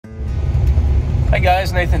Hey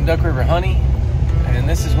guys, Nathan Duck River Honey, and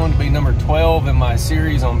this is going to be number 12 in my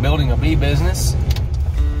series on building a bee business.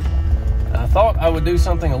 I thought I would do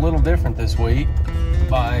something a little different this week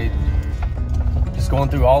by just going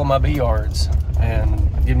through all of my bee yards and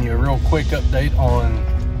giving you a real quick update on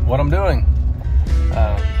what I'm doing,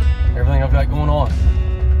 everything I've got going on.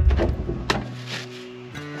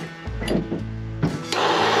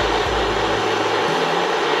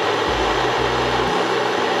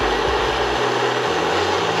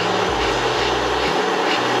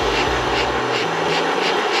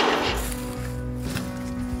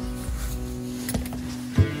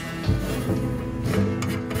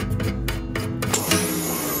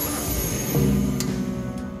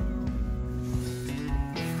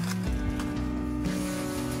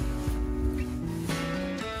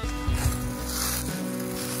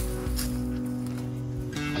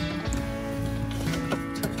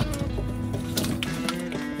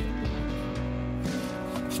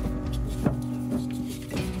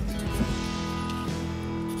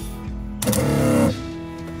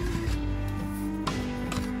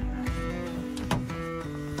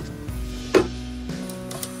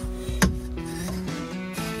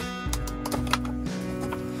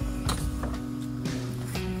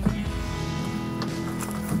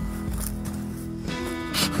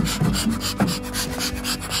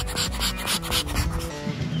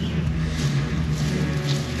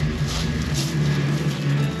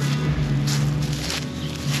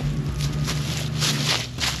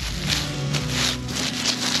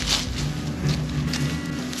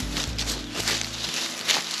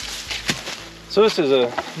 So this is a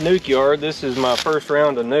nuke yard. This is my first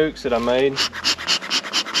round of nukes that I made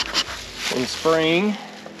in spring.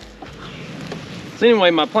 So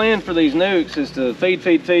anyway, my plan for these nukes is to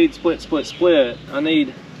feed, split. I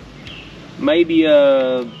need maybe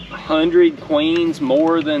 100 queens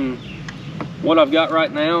more than what I've got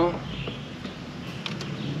right now.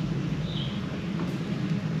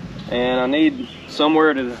 And I need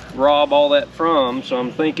somewhere to rob all that from, so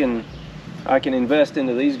I'm thinking I can invest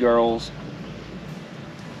into these girls.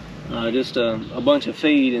 Just a bunch of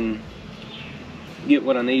feed and get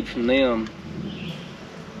what I need from them.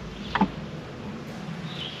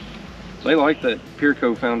 They like that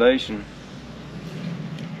Pureco foundation.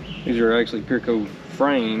 These are actually Pureco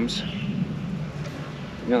frames.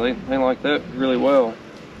 Yeah, they like that really well.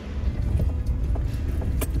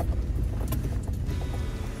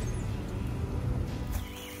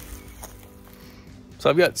 So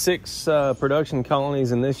I've got 6 production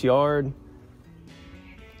colonies in this yard.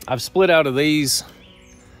 I've split out of these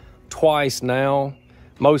twice now,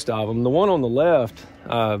 most of them. The one on the left,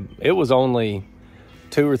 it was only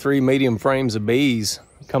 2 or 3 medium frames of bees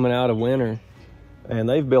coming out of winter, and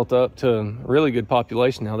they've built up to a really good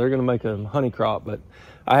population now. They're going to make a honey crop, but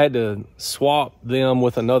I had to swap them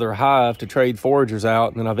with another hive to trade foragers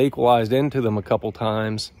out, and then I've equalized into them a couple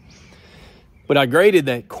times. But I graded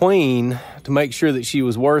that queen to make sure that she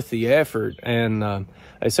was worth the effort, and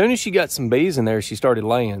as soon as she got some bees in there, she started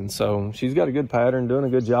laying. So she's got a good pattern, doing a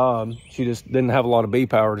good job. She just didn't have a lot of bee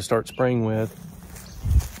power to start spring with.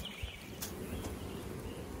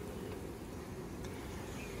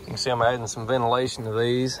 You can see I'm adding some ventilation to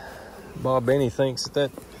these. Bob Benny thinks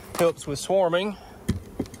that helps with swarming.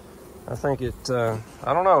 I think it, I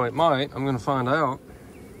don't know, it might. I'm gonna find out.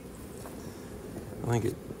 I think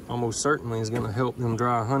it almost certainly is gonna help them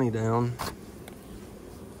dry honey down.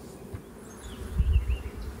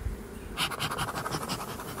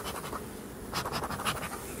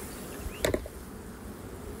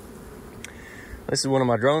 This is one of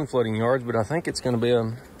my drone flooding yards, but I think it's going to be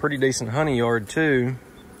a pretty decent honey yard too.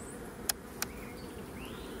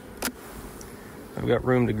 I've got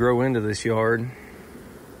room to grow into this yard.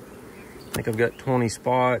 I think I've got 20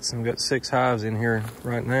 spots, and I've got 6 hives in here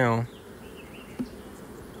right now.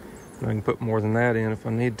 I can put more than that in if I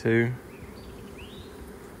need to.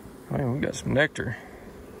 Oh, we've got some nectar.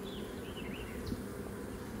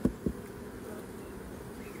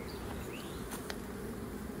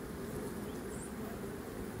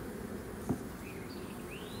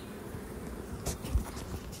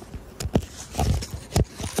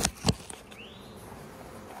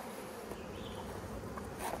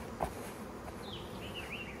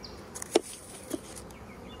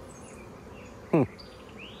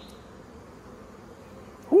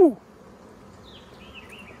 Whew.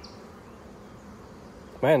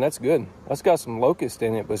 Man, that's good. That's got some locust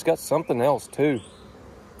in it, but it's got something else too.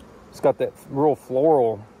 It's got that real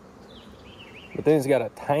floral, but then it's got a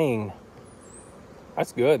tang.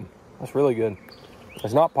 That's good. That's really good.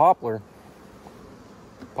 It's not poplar.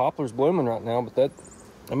 Poplar's blooming right now, but that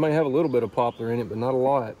may have a little bit of poplar in it, but not a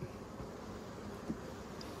lot.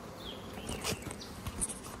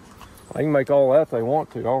 They can make all that if they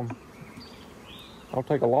want to. I'll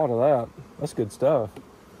take a lot of that. That's good stuff.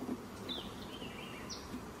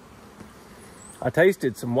 I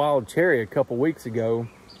tasted some wild cherry a couple weeks ago.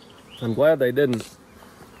 I'm glad they didn't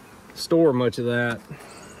store much of that.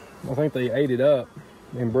 I think they ate it up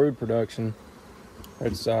in brood production.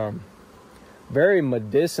 It's very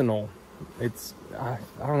medicinal. It's, I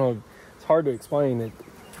don't know, it's hard to explain it.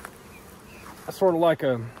 It's sort of like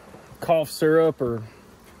a cough syrup or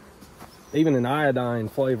even an iodine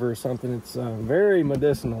flavor or something. It's very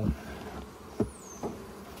medicinal.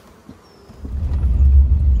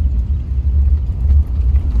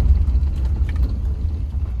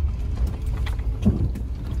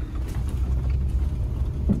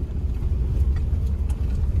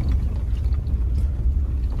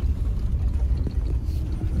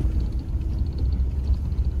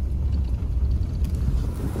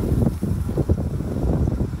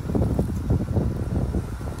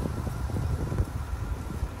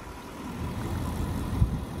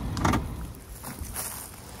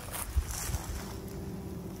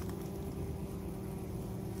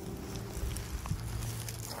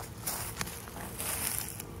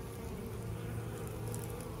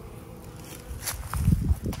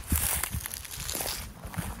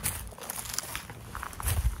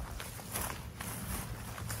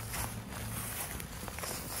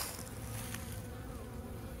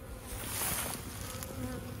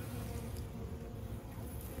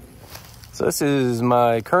 So this is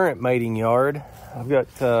my current mating yard. I've got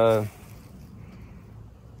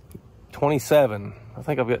 27. I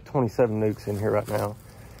think I've got 27 nukes in here right now.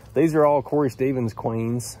 These are all Cory Stevens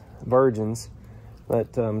queens, virgins,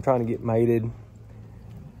 that I'm trying to get mated.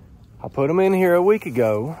 I put them in here a week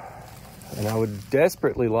ago, and I would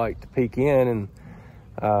desperately like to peek in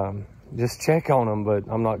and just check on them, but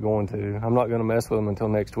I'm not going to. I'm not going to mess with them until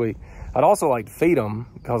next week. I'd also like to feed them,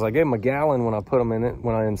 because I gave them a gallon when I put them in it,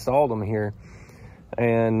 when I installed them here.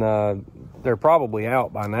 And they're probably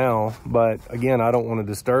out by now, but again, I don't want to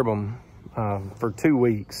disturb them for 2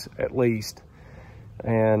 weeks at least.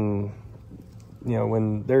 And you know,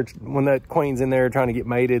 when that queen's in there trying to get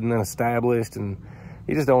mated and then established, and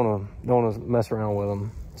you just don't want to mess around with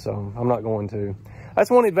them. So I'm not going to. That's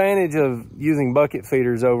one advantage of using bucket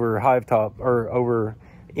feeders over hive top, or over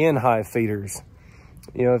in hive feeders.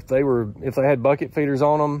 You know, if they had bucket feeders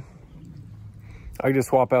on them, I could just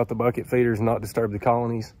swap out the bucket feeders and not disturb the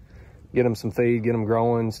colonies. Get them some feed, get them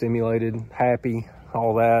growing, stimulated, happy,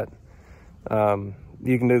 all that.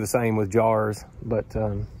 You can do the same with jars, but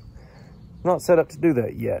I'm not set up to do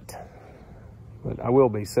that yet. But I will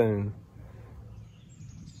be soon.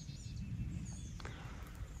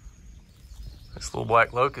 This little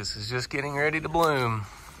black locust is just getting ready to bloom.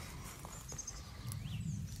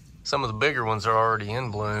 Some of the bigger ones are already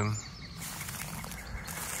in bloom.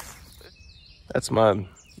 That's my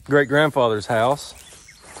great-grandfather's house.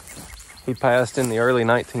 He passed in the early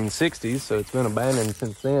 1960s, so it's been abandoned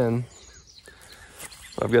since then.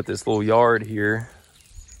 I've got this little yard here.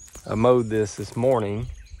 I mowed this morning,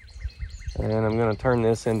 and I'm gonna turn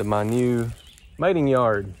this into my new mating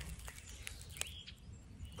yard.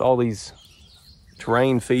 With all these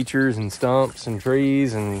terrain features and stumps and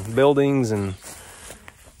trees and buildings and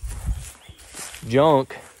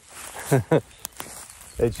junk.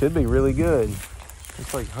 It should be really good.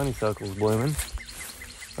 Looks like honeysuckle's blooming.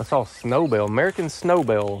 I saw snowbell, American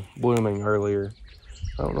snowbell, blooming earlier.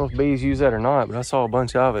 I don't know if bees use that or not, but I saw a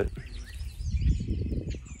bunch of it.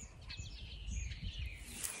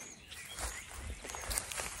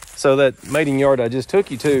 So that mating yard I just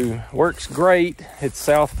took you to works great. It's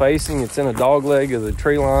south facing, it's in a dog leg of the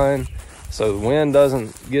tree line, so the wind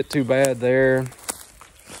doesn't get too bad there.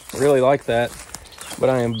 I really like that. But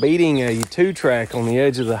I am beating a 2-track on the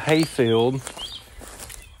edge of the hayfield.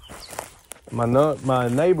 My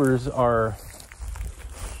neighbors are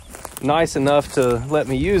nice enough to let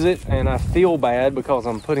me use it, and I feel bad because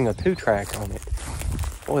I'm putting a 2-track on it.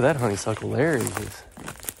 Boy, that honeysuckle there is just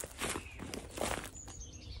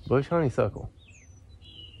bush honeysuckle.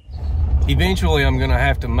 Eventually, I'm gonna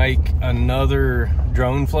have to make another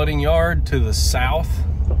drone flooding yard to the south.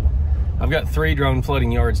 I've got 3 drone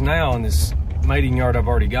flooding yards now, and this mating yard I've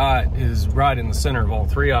already got is right in the center of all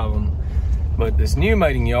 3 of them. But this new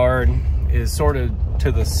mating yard is sort of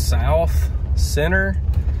to the south center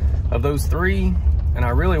of those 3, and I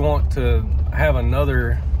really want to have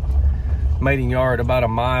another mating yard about a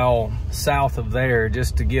mile south of there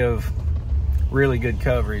just to give really good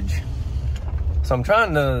coverage. So I'm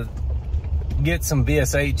trying to get some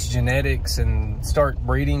VSH genetics and start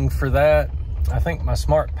breeding for that. I think my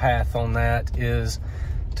smart path on that is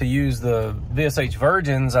to use the VSH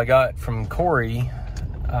virgins I got from Cory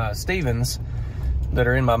Stevens that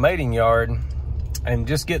are in my mating yard and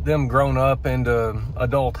just get them grown up into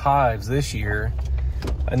adult hives this year,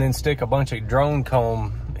 and then stick a bunch of drone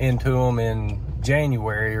comb into them in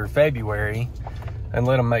January or February and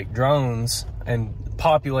let them make drones and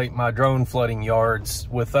populate my drone flooding yards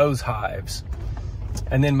with those hives.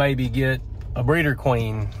 And then maybe get a breeder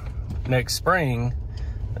queen next spring,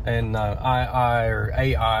 and II or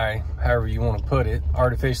AI, however you want to put it,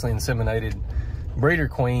 artificially inseminated breeder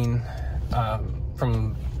queen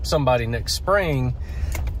from somebody next spring.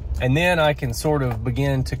 And then I can sort of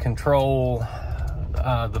begin to control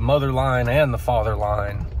the mother line and the father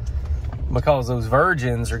line, because those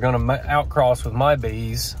virgins are going to outcross with my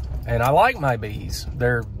bees. And I like my bees.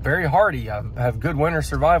 They're very hardy. I have good winter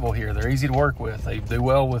survival here. They're easy to work with. They do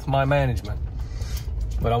well with my management.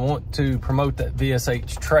 But I want to promote that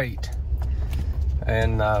VSH trait.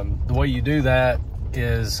 And the way you do that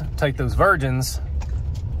is take those virgins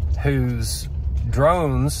whose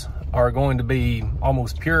drones are going to be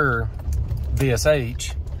almost pure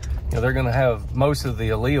VSH. You know, they're going to have most of the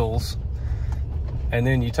alleles. And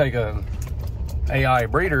then you take a AI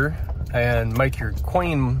breeder and make your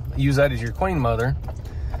queen, use that as your queen mother,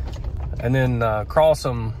 and then cross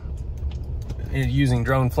them using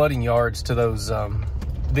drone flooding yards to those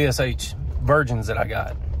VSH virgins that I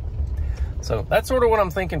got. So that's sort of what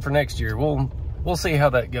I'm thinking for next year. We'll see how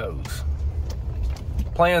that goes.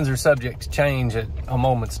 Plans are subject to change at a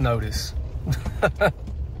moment's notice.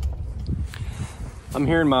 I'm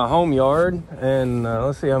here in my home yard, and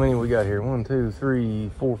let's see how many we got here. 1, 2, 3,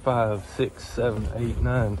 4, 5, 6, 7, 8,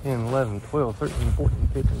 9, 10, 11, 12, 13, 14,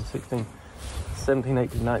 15, 16, 17,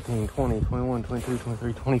 18, 19, 20, 21, 22,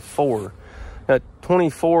 23, 24. Got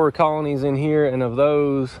 24 colonies in here, and of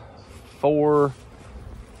those, 4,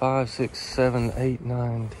 5, 6, 7, 8,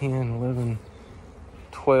 9, 10, 11,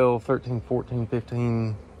 12, 13, 14,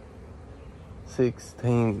 15,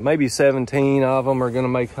 16, maybe 17 of them are going to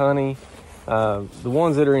make honey. The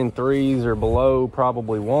ones that are in 3s or below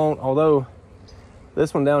probably won't, although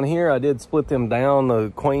this one down here, I did split them down.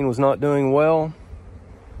 The queen was not doing well.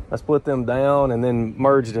 I split them down and then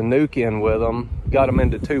merged a nuke in with them, got them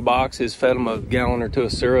into 2 boxes, fed them a gallon or 2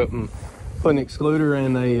 of syrup, and put an excluder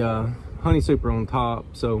and a honey super on top.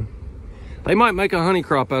 So they might make a honey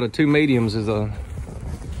crop out of 2 mediums as a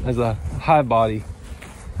hive body.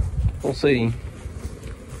 We'll see.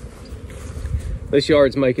 This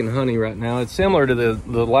yard's making honey right now. It's similar to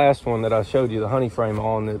the last one that I showed you the honey frame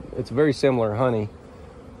on. It's very similar honey.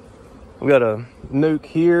 We've got a nuke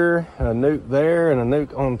here, a nuke there, and a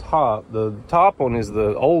nuke on top. The top one is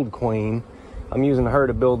the old queen. I'm using her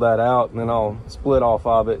to build that out, and then I'll split off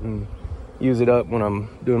of it and use it up when I'm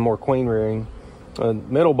doing more queen rearing. The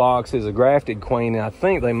middle box is a grafted queen, and I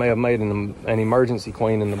think they may have made an emergency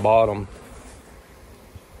queen in the bottom.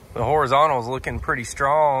 The horizontal is looking pretty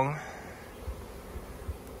strong.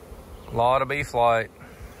 A lot of bee flight.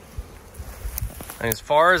 And as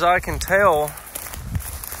far as I can tell,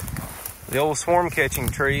 the old swarm catching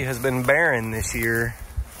tree has been barren this year.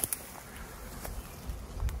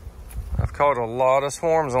 I've caught a lot of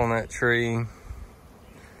swarms on that tree,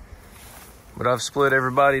 but I've split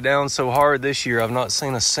everybody down so hard this year, I've not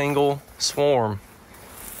seen a single swarm.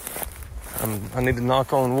 I need to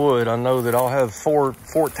knock on wood. I know that I'll have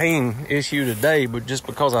 14 issue today, but just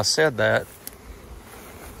because I said that.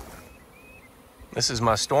 This is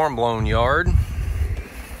my storm-blown yard. You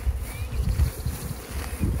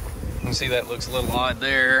can see that looks a little odd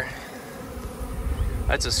there.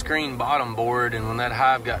 That's a screen bottom board, and when that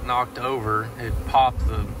hive got knocked over, it popped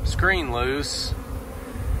the screen loose.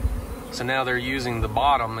 So now they're using the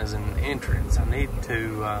bottom as an entrance. I need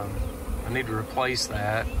to replace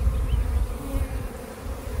that.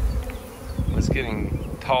 It's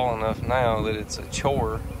getting tall enough now that it's a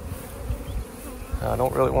chore. I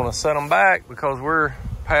don't really want to set them back because we're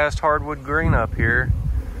past hardwood green up here.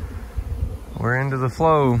 We're into the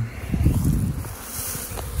flow. You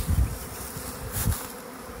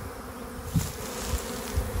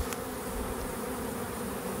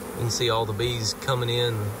can see all the bees coming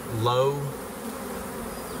in low,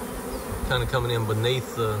 kind of coming in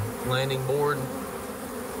beneath the landing board.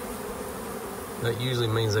 That usually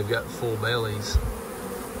means they've got full bellies.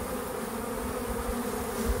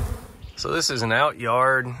 So this is an out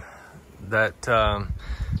yard that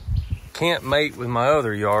can't mate with my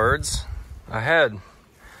other yards. I had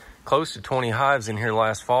close to 20 hives in here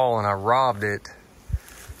last fall, and I robbed it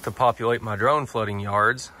to populate my drone flooding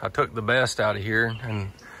yards. I took the best out of here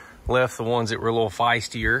and left the ones that were a little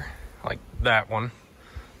feistier, like that one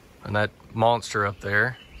and that monster up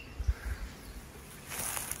there.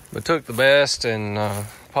 But took the best and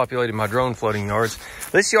populated my drone flooding yards.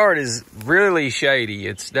 This yard is really shady.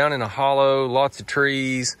 It's down in a hollow, lots of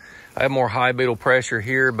trees. I have more high beetle pressure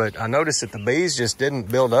here, but I noticed that the bees just didn't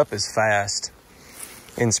build up as fast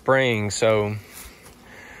in spring. So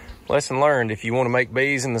lesson learned, if you want to make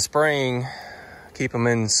bees in the spring, keep them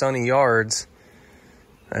in sunny yards.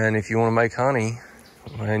 And if you want to make honey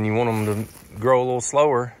and you want them to grow a little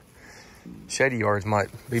slower, shady yards might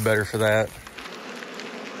be better for that.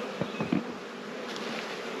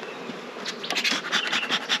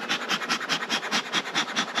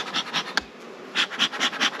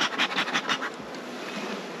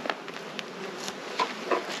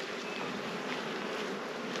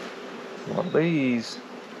 A lot of bees.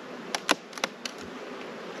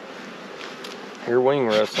 Hear wing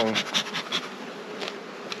rustling.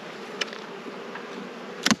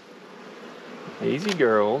 Easy,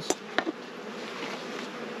 girls.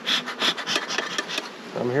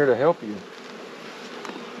 I'm here to help you.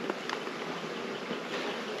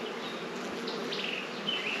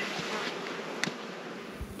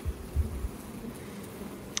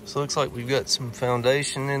 So it looks like we've got some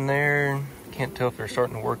foundation in there. Can't tell if they're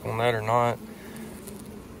starting to work on that or not.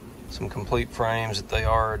 Some complete frames that they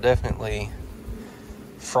are, definitely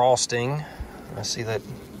frosting. I see that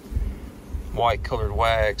white colored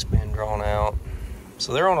wax being drawn out.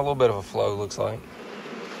 So they're on a little bit of a flow, looks like.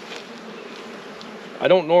 I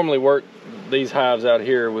don't normally work these hives out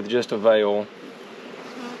here with just a veil.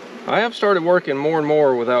 I have started working more and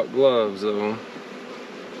more without gloves though.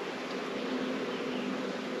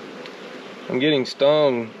 I'm getting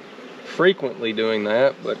stung frequently doing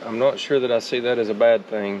that, but I'm not sure that I see that as a bad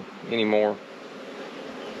thing anymore.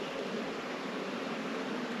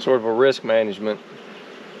 Sort of a risk management.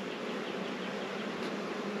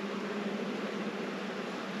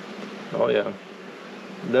 Oh yeah,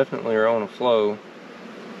 definitely are on a flow.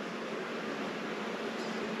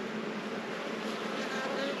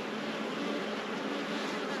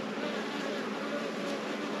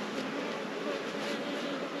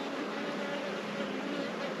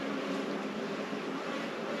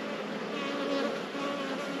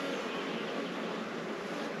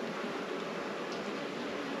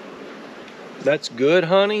 That's good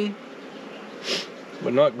honey,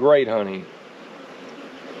 but not great honey.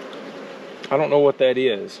 I don't know what that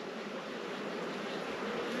is.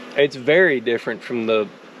 It's very different from the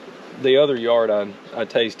other yard I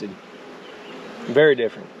tasted. Very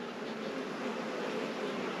different.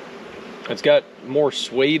 It's got more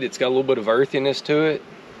sweet. It's got a little bit of earthiness to it.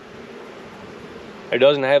 It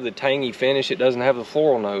doesn't have the tangy finish. It doesn't have the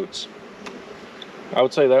floral notes. I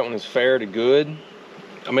would say that one is fair to good.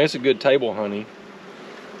 I mean, it's a good table honey,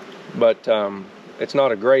 but it's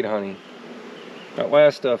not a great honey. That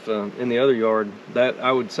last stuff in the other yard, that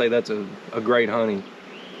I would say that's a great honey.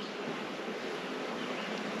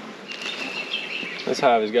 This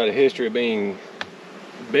hive has got a history of being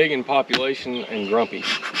big in population and grumpy.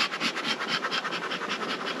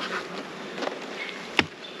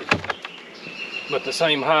 But the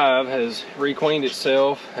same hive has requeened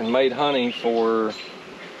itself and made honey for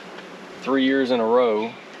 3 years in a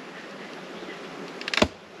row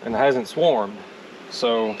and hasn't swarmed.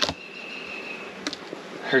 So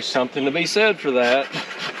there's something to be said for that.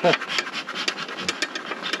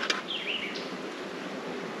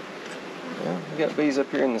 Well, we got bees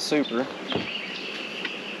up here in the super.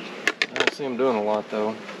 I don't see them doing a lot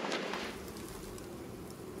though.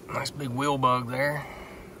 Nice big wheel bug there.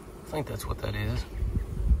 I think that's what that is.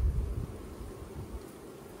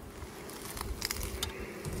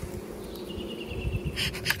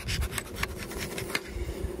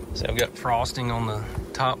 So I've got frosting on the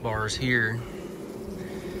top bars here.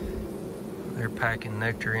 They're packing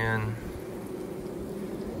nectar in.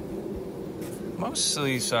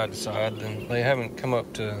 Mostly side to side. They haven't come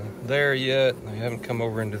up to there yet. They haven't come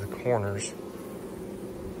over into the corners.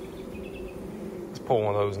 Let's pull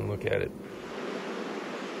one of those and look at it.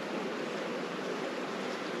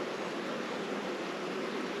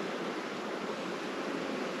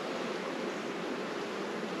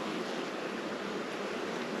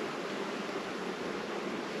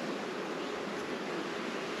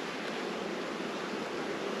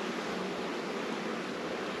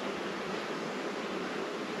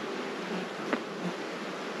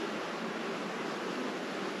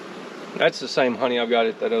 That's the same honey I've got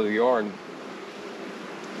at that other yard.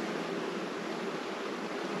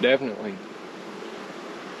 Definitely.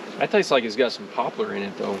 That tastes like it's got some poplar in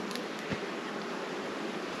it though.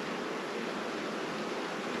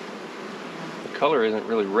 The color isn't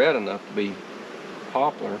really red enough to be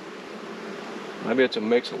poplar. Maybe it's a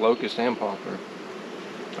mix of locust and poplar.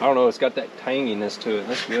 I don't know, it's got that tanginess to it.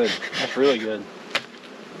 That's good. That's really good.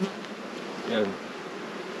 Yeah,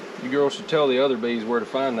 you girls should tell the other bees where to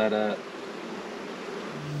find that at.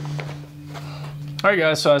 All right,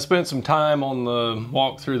 guys, so I spent some time on the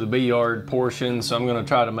walk through the bee yard portion, so I'm going to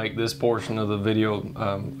try to make this portion of the video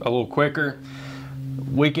a little quicker.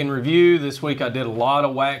 Week in review, this week I did a lot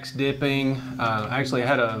of wax dipping. Actually, I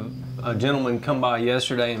had a gentleman come by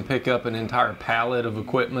yesterday and pick up an entire pallet of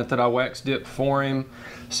equipment that I wax dipped for him.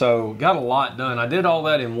 So got a lot done. I did all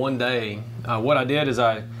that in one day. What I did is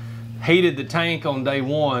I heated the tank on day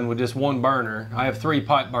one with just one burner. I have 3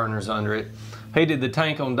 pipe burners under it. Heated the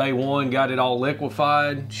tank on day one, got it all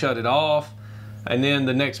liquefied, shut it off, and then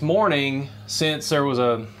the next morning, since there was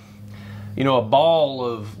a ball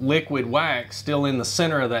of liquid wax still in the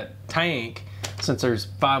center of that tank, since there's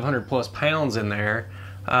 500 plus pounds in there,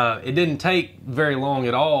 it didn't take very long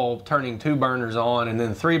at all turning 2 burners on and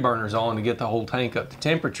then 3 burners on to get the whole tank up to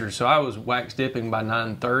temperature. So I was wax dipping by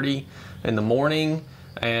 9:30 in the morning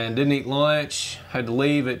and didn't eat lunch. Had to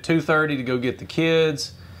leave at 2:30 to go get the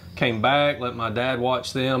kids. Came back, let my dad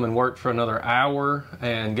watch them, and worked for another hour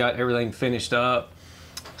and got everything finished up.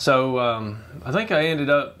 So I think I ended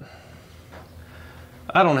up,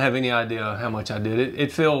 I don't have any idea how much I did.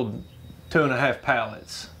 It filled 2.5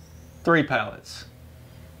 pallets, 3 pallets.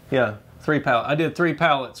 Yeah, 3 pallets. I did 3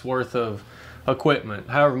 pallets worth of equipment.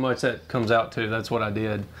 However much that comes out to, that's what I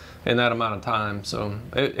did in that amount of time. So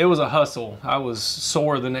it was a hustle. I was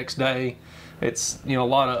sore the next day. It's, a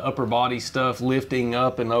lot of upper body stuff, lifting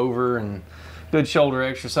up and over, and good shoulder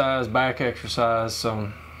exercise, back exercise.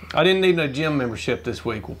 So I didn't need a gym membership this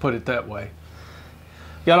week, we'll put it that way.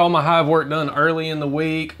 Got all my hive work done early in the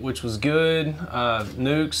week, which was good.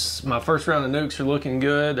 Nukes, my first round of nukes are looking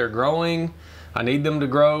good. They're growing. I need them to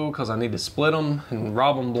grow because I need to split them and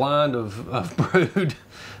rob them blind of brood.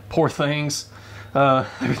 Poor things. They're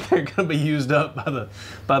going to be used up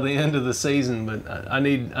by the end of the season, but I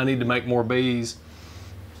need to make more bees.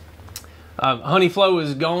 Honey flow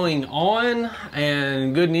is going on,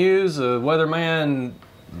 and good news, the weatherman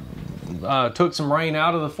took some rain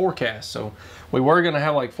out of the forecast. So we were going to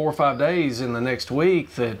have like 4 or 5 days in the next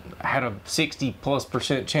week that had a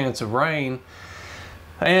 60+% chance of rain.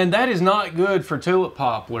 And that is not good for tulip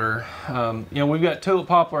poplar. We've got tulip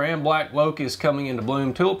poplar and black locust coming into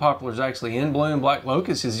bloom. Tulip poplar is actually in bloom. Black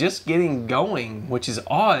locust is just getting going, which is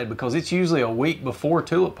odd because it's usually a week before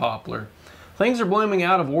tulip poplar. Things are blooming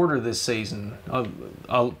out of order this season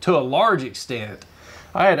to a large extent.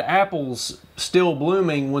 I had apples still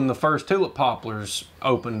blooming when the first tulip poplars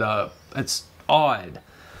opened up. It's odd.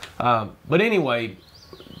 But anyway,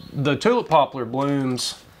 the tulip poplar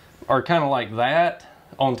blooms are kind of like that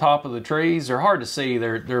on top of the trees. They're hard to see.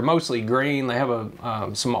 They're mostly green. They have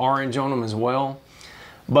some orange on them as well.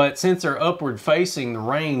 But since they're upward facing, the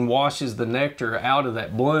rain washes the nectar out of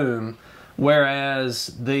that bloom,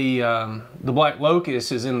 whereas the black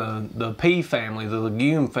locust is in the pea family, the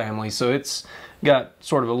legume family. So it's got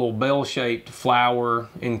sort of a little bell-shaped flower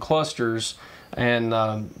in clusters,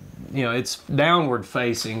 and it's downward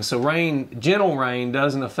facing. So gentle rain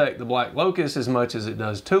doesn't affect the black locust as much as it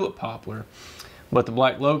does tulip poplar. But the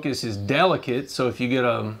black locust is delicate, so if you get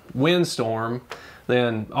a windstorm,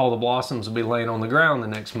 then all the blossoms will be laying on the ground the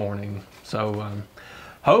next morning. So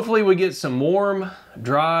hopefully we get some warm,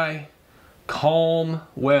 dry, calm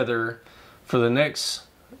weather for the next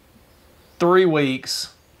 3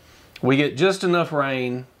 weeks. We get just enough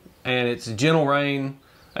rain, and it's gentle rain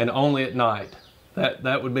and only at night.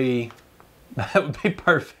 That would be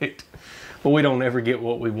perfect. But we don't ever get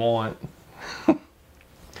what we want.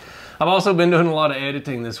 I've also been doing a lot of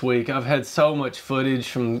editing this week. I've had so much footage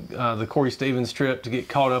from the Corey Stevens trip to get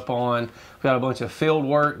caught up on. I've got a bunch of field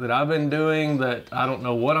work that I've been doing that I don't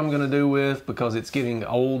know what I'm going to do with because it's getting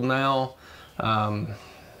old now. I'm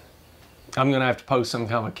going to have to post some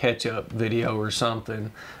kind of a catch-up video or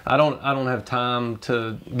something. I don't have time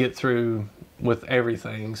to get through with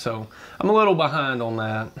everything, so I'm a little behind on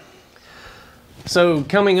that. So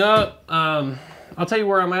coming up, I'll tell you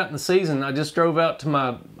where I'm at in the season. I just drove out to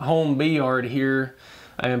my home bee yard here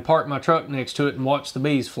and parked my truck next to it and watched the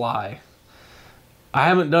bees fly. I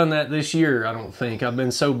haven't done that this year, I don't think. I've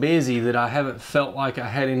been so busy that I haven't felt like I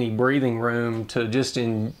had any breathing room to just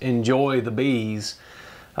enjoy the bees.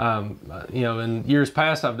 In years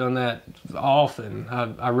past I've done that often.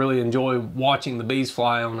 I really enjoy watching the bees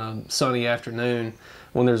fly on a sunny afternoon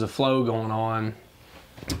when there's a flow going on.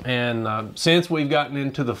 And since we've gotten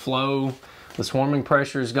into the flow, the swarming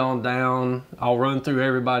pressure has gone down. I'll run through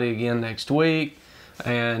everybody again next week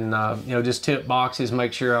and just tip boxes,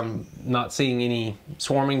 make sure I'm not seeing any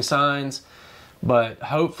swarming signs. But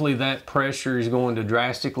hopefully that pressure is going to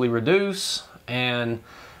drastically reduce, and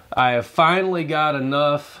I have finally got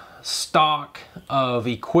enough stock of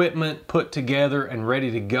equipment put together and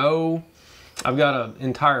ready to go. I've got an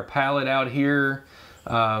entire pallet out here.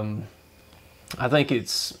 I think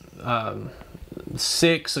it's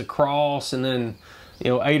 6 across and then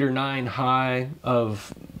 8 or 9 high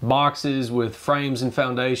of boxes with frames and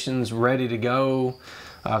foundations ready to go.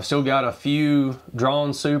 I've still got a few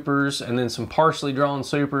drawn supers and then some partially drawn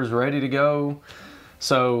supers ready to go.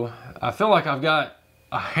 So I feel like I've got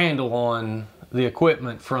a handle on the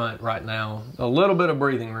equipment front right now. A little bit of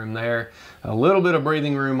breathing room there, a little bit of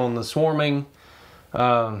breathing room on the swarming.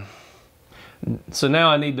 So now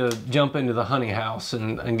I need to jump into the honey house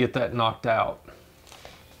and get that knocked out.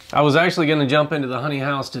 I was actually going to jump into the honey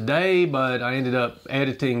house today, but I ended up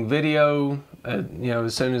editing video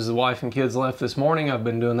as soon as the wife and kids left this morning. I've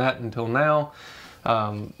been doing that until now.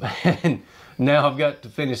 And now I've got to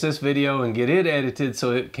finish this video and get it edited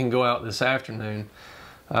so it can go out this afternoon.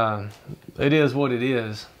 It is what it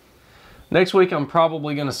is. Next week I'm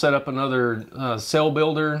probably going to set up another cell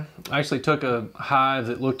builder. I actually took a hive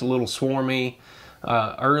that looked a little swarmy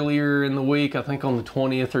earlier in the week, I think on the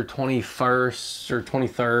 20th or 21st or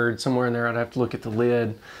 23rd, somewhere in there. I'd have to look at the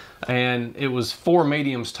lid. And it was 4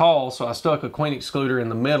 mediums tall, so I stuck a queen excluder in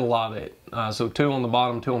the middle of it. So 2 on the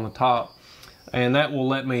bottom, 2 on the top. And that will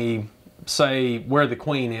let me say where the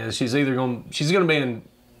queen is. She's going to be in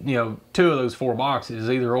 2 of those 4 boxes,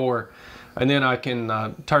 either or. And then I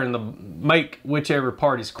can make whichever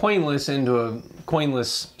part is queenless into a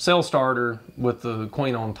queenless cell starter with the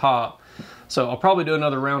queen on top. So I'll probably do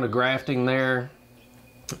another round of grafting there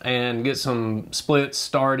and get some splits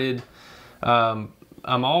started. I'm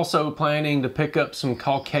also planning to pick up some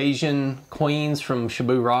Caucasian queens from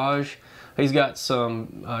Shabu Raj. He's got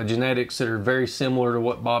some genetics that are very similar to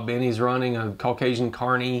what Bob Benny's running, a Caucasian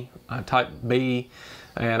Carney type B.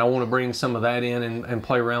 And I want to bring some of that in and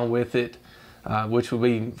play around with it, which will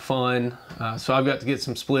be fun. So I've got to get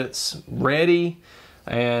some splits ready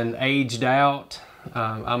and aged out.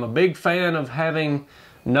 I'm a big fan of having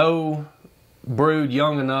no brood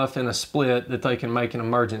young enough in a split that they can make an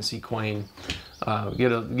emergency queen.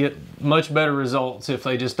 Get much better results if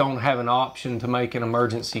they just don't have an option to make an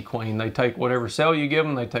emergency queen. They take whatever cell you give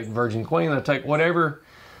them, they take virgin queen, they take whatever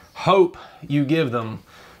hope you give them.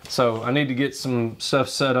 So I need to get some stuff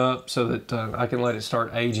set up so that I can let it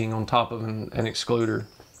start aging on top of an excluder.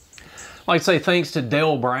 I'd like to say thanks to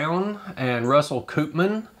Dale Brown and Russell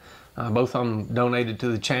Koopman. Both of them donated to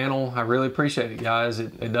the channel. I really appreciate it, guys.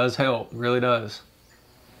 It does help, it really does.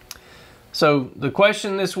 So the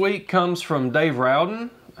question this week comes from Dave Rowden.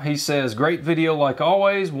 He says, great video like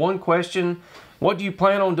always. One question, what do you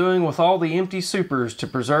plan on doing with all the empty supers to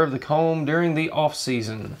preserve the comb during the off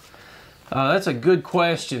season? That's a good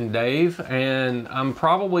question, Dave, and I'm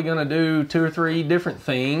probably going to do 2 or 3 different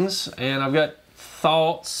things, and I've got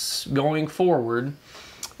thoughts going forward.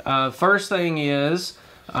 First thing is,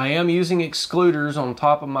 I am using excluders on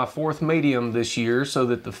top of my 4th medium this year so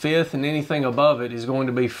that the 5th and anything above it is going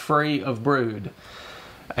to be free of brood.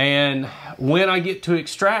 And when I get to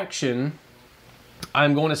extraction,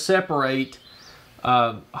 I'm going to separate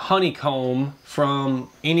honeycomb from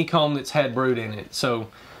any comb that's had brood in it. So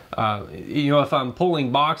if I'm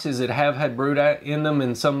pulling boxes that have had brood in them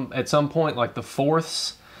at some point, like the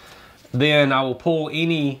 4ths, then I will pull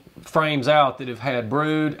any frames out that have had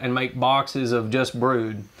brood and make boxes of just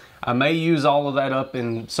brood. I may use all of that up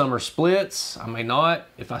in summer splits. I may not.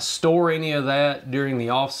 If I store any of that during the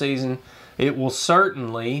off season, it will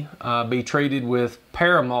certainly be treated with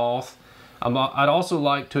Paramoth. I'd also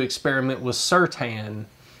like to experiment with Sertan.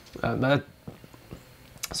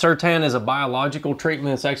 Sertan is a biological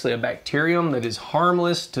treatment. It's actually a bacterium that is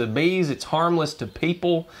harmless to bees. It's harmless to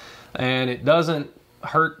people, and it doesn't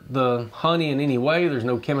hurt the honey in any way. There's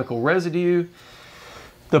no chemical residue.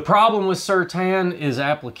 The problem with Sertan is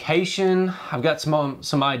application. I've got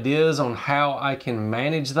some ideas on how I can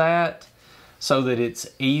manage that so that it's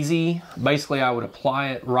easy. Basically, I would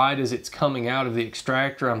apply it right as it's coming out of the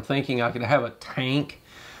extractor. I'm thinking I could have a tank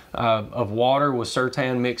of water with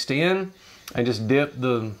Sertan mixed in and just dip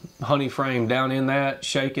the honey frame down in that,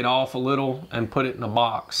 shake it off a little, and put it in a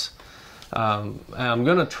box. I'm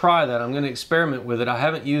going to try that. I'm going to experiment with it. I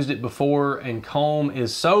haven't used it before, and comb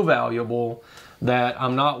is so valuable that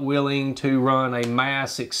I'm not willing to run a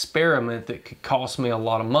mass experiment that could cost me a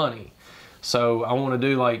lot of money. So I want to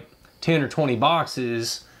do like 10 or 20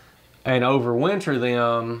 boxes and overwinter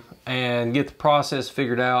them and get the process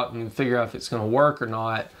figured out and figure out if it's going to work or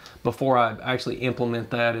not before I actually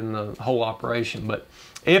implement that in the whole operation. But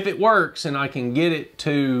if it works and I can get it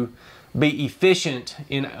to be efficient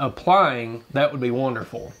in applying, that would be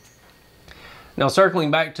wonderful. Now,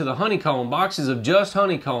 circling back to the honeycomb, boxes of just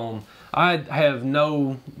honeycomb, I have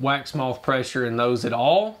no wax moth pressure in those at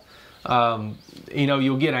all. You know,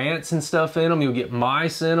 you'll get ants and stuff in them, you'll get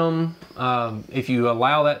mice in them if you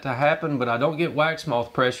allow that to happen, but I don't get wax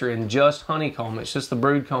moth pressure in just honeycomb. It's just the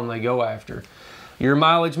brood comb they go after. Your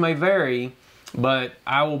mileage may vary, but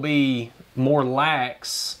I will be more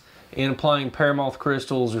lax in applying paramoth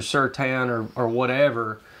crystals or Surtan or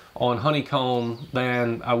whatever on honeycomb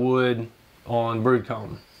than I would on brood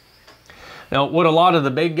comb. Now, what a lot of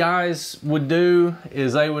the big guys would do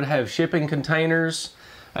is they would have shipping containers,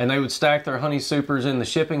 and they would stack their honey supers in the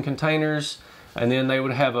shipping containers, and then they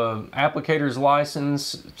would have a applicator's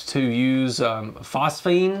license to use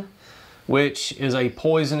phosphine, which is a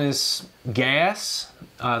poisonous gas.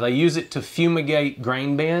 They use it to fumigate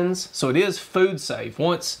grain bins, so it is food safe.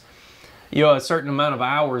 Once a certain amount of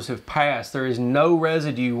hours have passed, there is no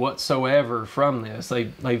residue whatsoever from this.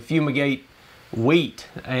 They fumigate wheat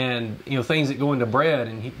and things that go into bread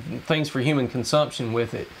and things for human consumption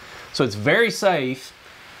with it. So it's very safe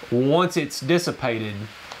once it's dissipated,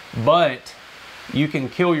 but you can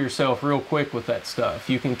kill yourself real quick with that stuff.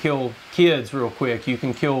 You can kill kids real quick. You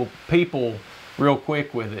can kill people real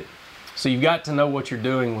quick with it. So you've got to know what you're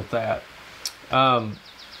doing with that. I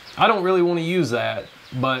don't really want to use that,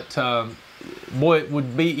 but boy, it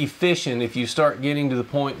would be efficient if you start getting to the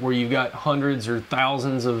point where you've got hundreds or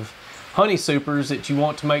thousands of honey supers that you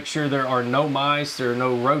want to make sure there are no mice, there are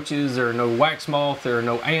no roaches, there are no wax moth, there are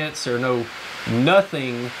no ants, there are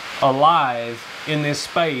nothing alive in this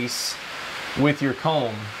space with your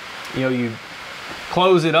comb. You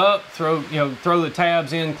close it up, throw the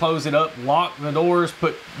tabs in, close it up, lock the doors,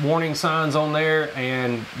 put warning signs on there,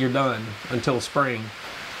 and you're done until spring.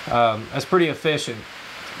 That's pretty efficient,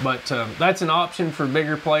 but that's an option for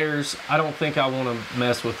bigger players. I don't think I want to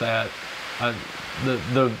mess with that.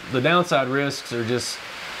 The downside risks are just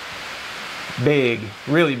big,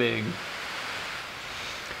 really big.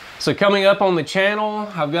 So coming up on the channel,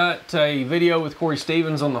 I've got a video with Corey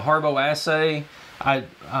Stevens on the Harbo assay.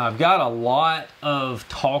 I've got a lot of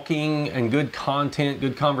talking and good content,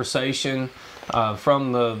 good conversation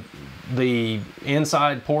from the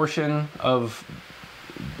inside portion of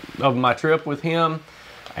my trip with him,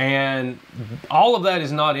 and all of that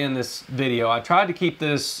is not in this video. I tried to keep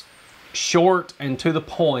this short and to the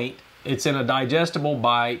point. It's in a digestible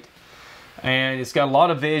bite, and it's got a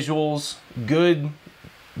lot of visuals, good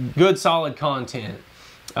solid content.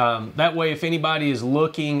 That way, if anybody is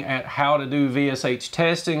looking at how to do VSH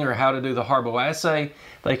testing or how to do the Harbo assay,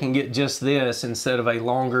 they can get just this instead of a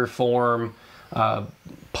longer form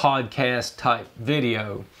podcast type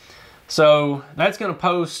video. So that's going to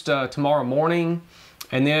post tomorrow morning,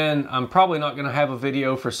 and then I'm probably not going to have a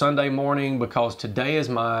video for Sunday morning because today is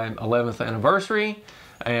my 11th anniversary,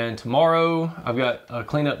 and tomorrow I've got a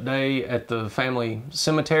cleanup day at the family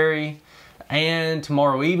cemetery, and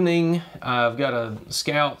tomorrow evening I've got a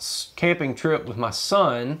Scouts camping trip with my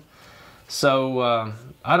son. So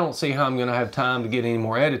I don't see how I'm going to have time to get any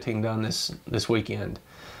more editing done this weekend.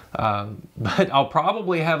 But I'll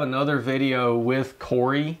probably have another video with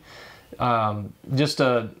Corey, just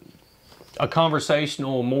a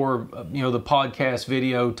conversational, more the podcast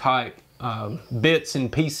video type bits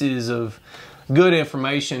and pieces of good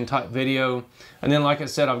information type video. And then, like I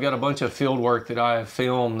said, I've got a bunch of field work that I have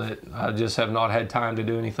filmed that I just have not had time to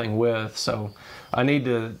do anything with. So I need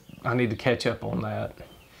to catch up on that.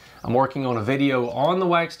 I'm working on a video on the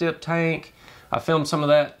wax dip tank. I filmed some of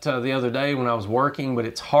that the other day when I was working, but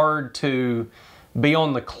it's hard to be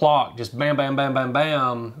on the clock, just bam, bam, bam, bam,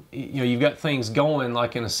 bam. You've got things going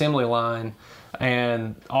like an assembly line,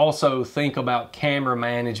 and also think about camera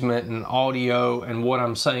management and audio and what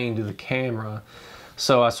I'm saying to the camera.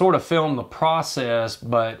 So I sort of filmed the process,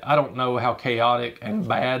 but I don't know how chaotic and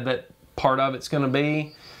bad that part of it's going to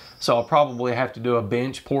be. So I'll probably have to do a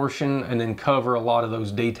bench portion and then cover a lot of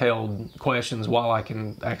those detailed questions while I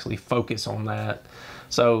can actually focus on that.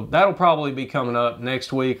 So that'll probably be coming up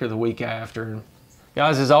next week or the week after.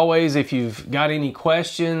 Guys, as always, if you've got any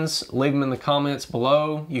questions, leave them in the comments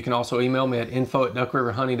below. You can also email me at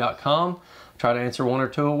info@duckriverhoney.com. Try to answer one or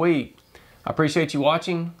two a week. I appreciate you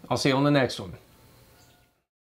watching. I'll see you on the next one.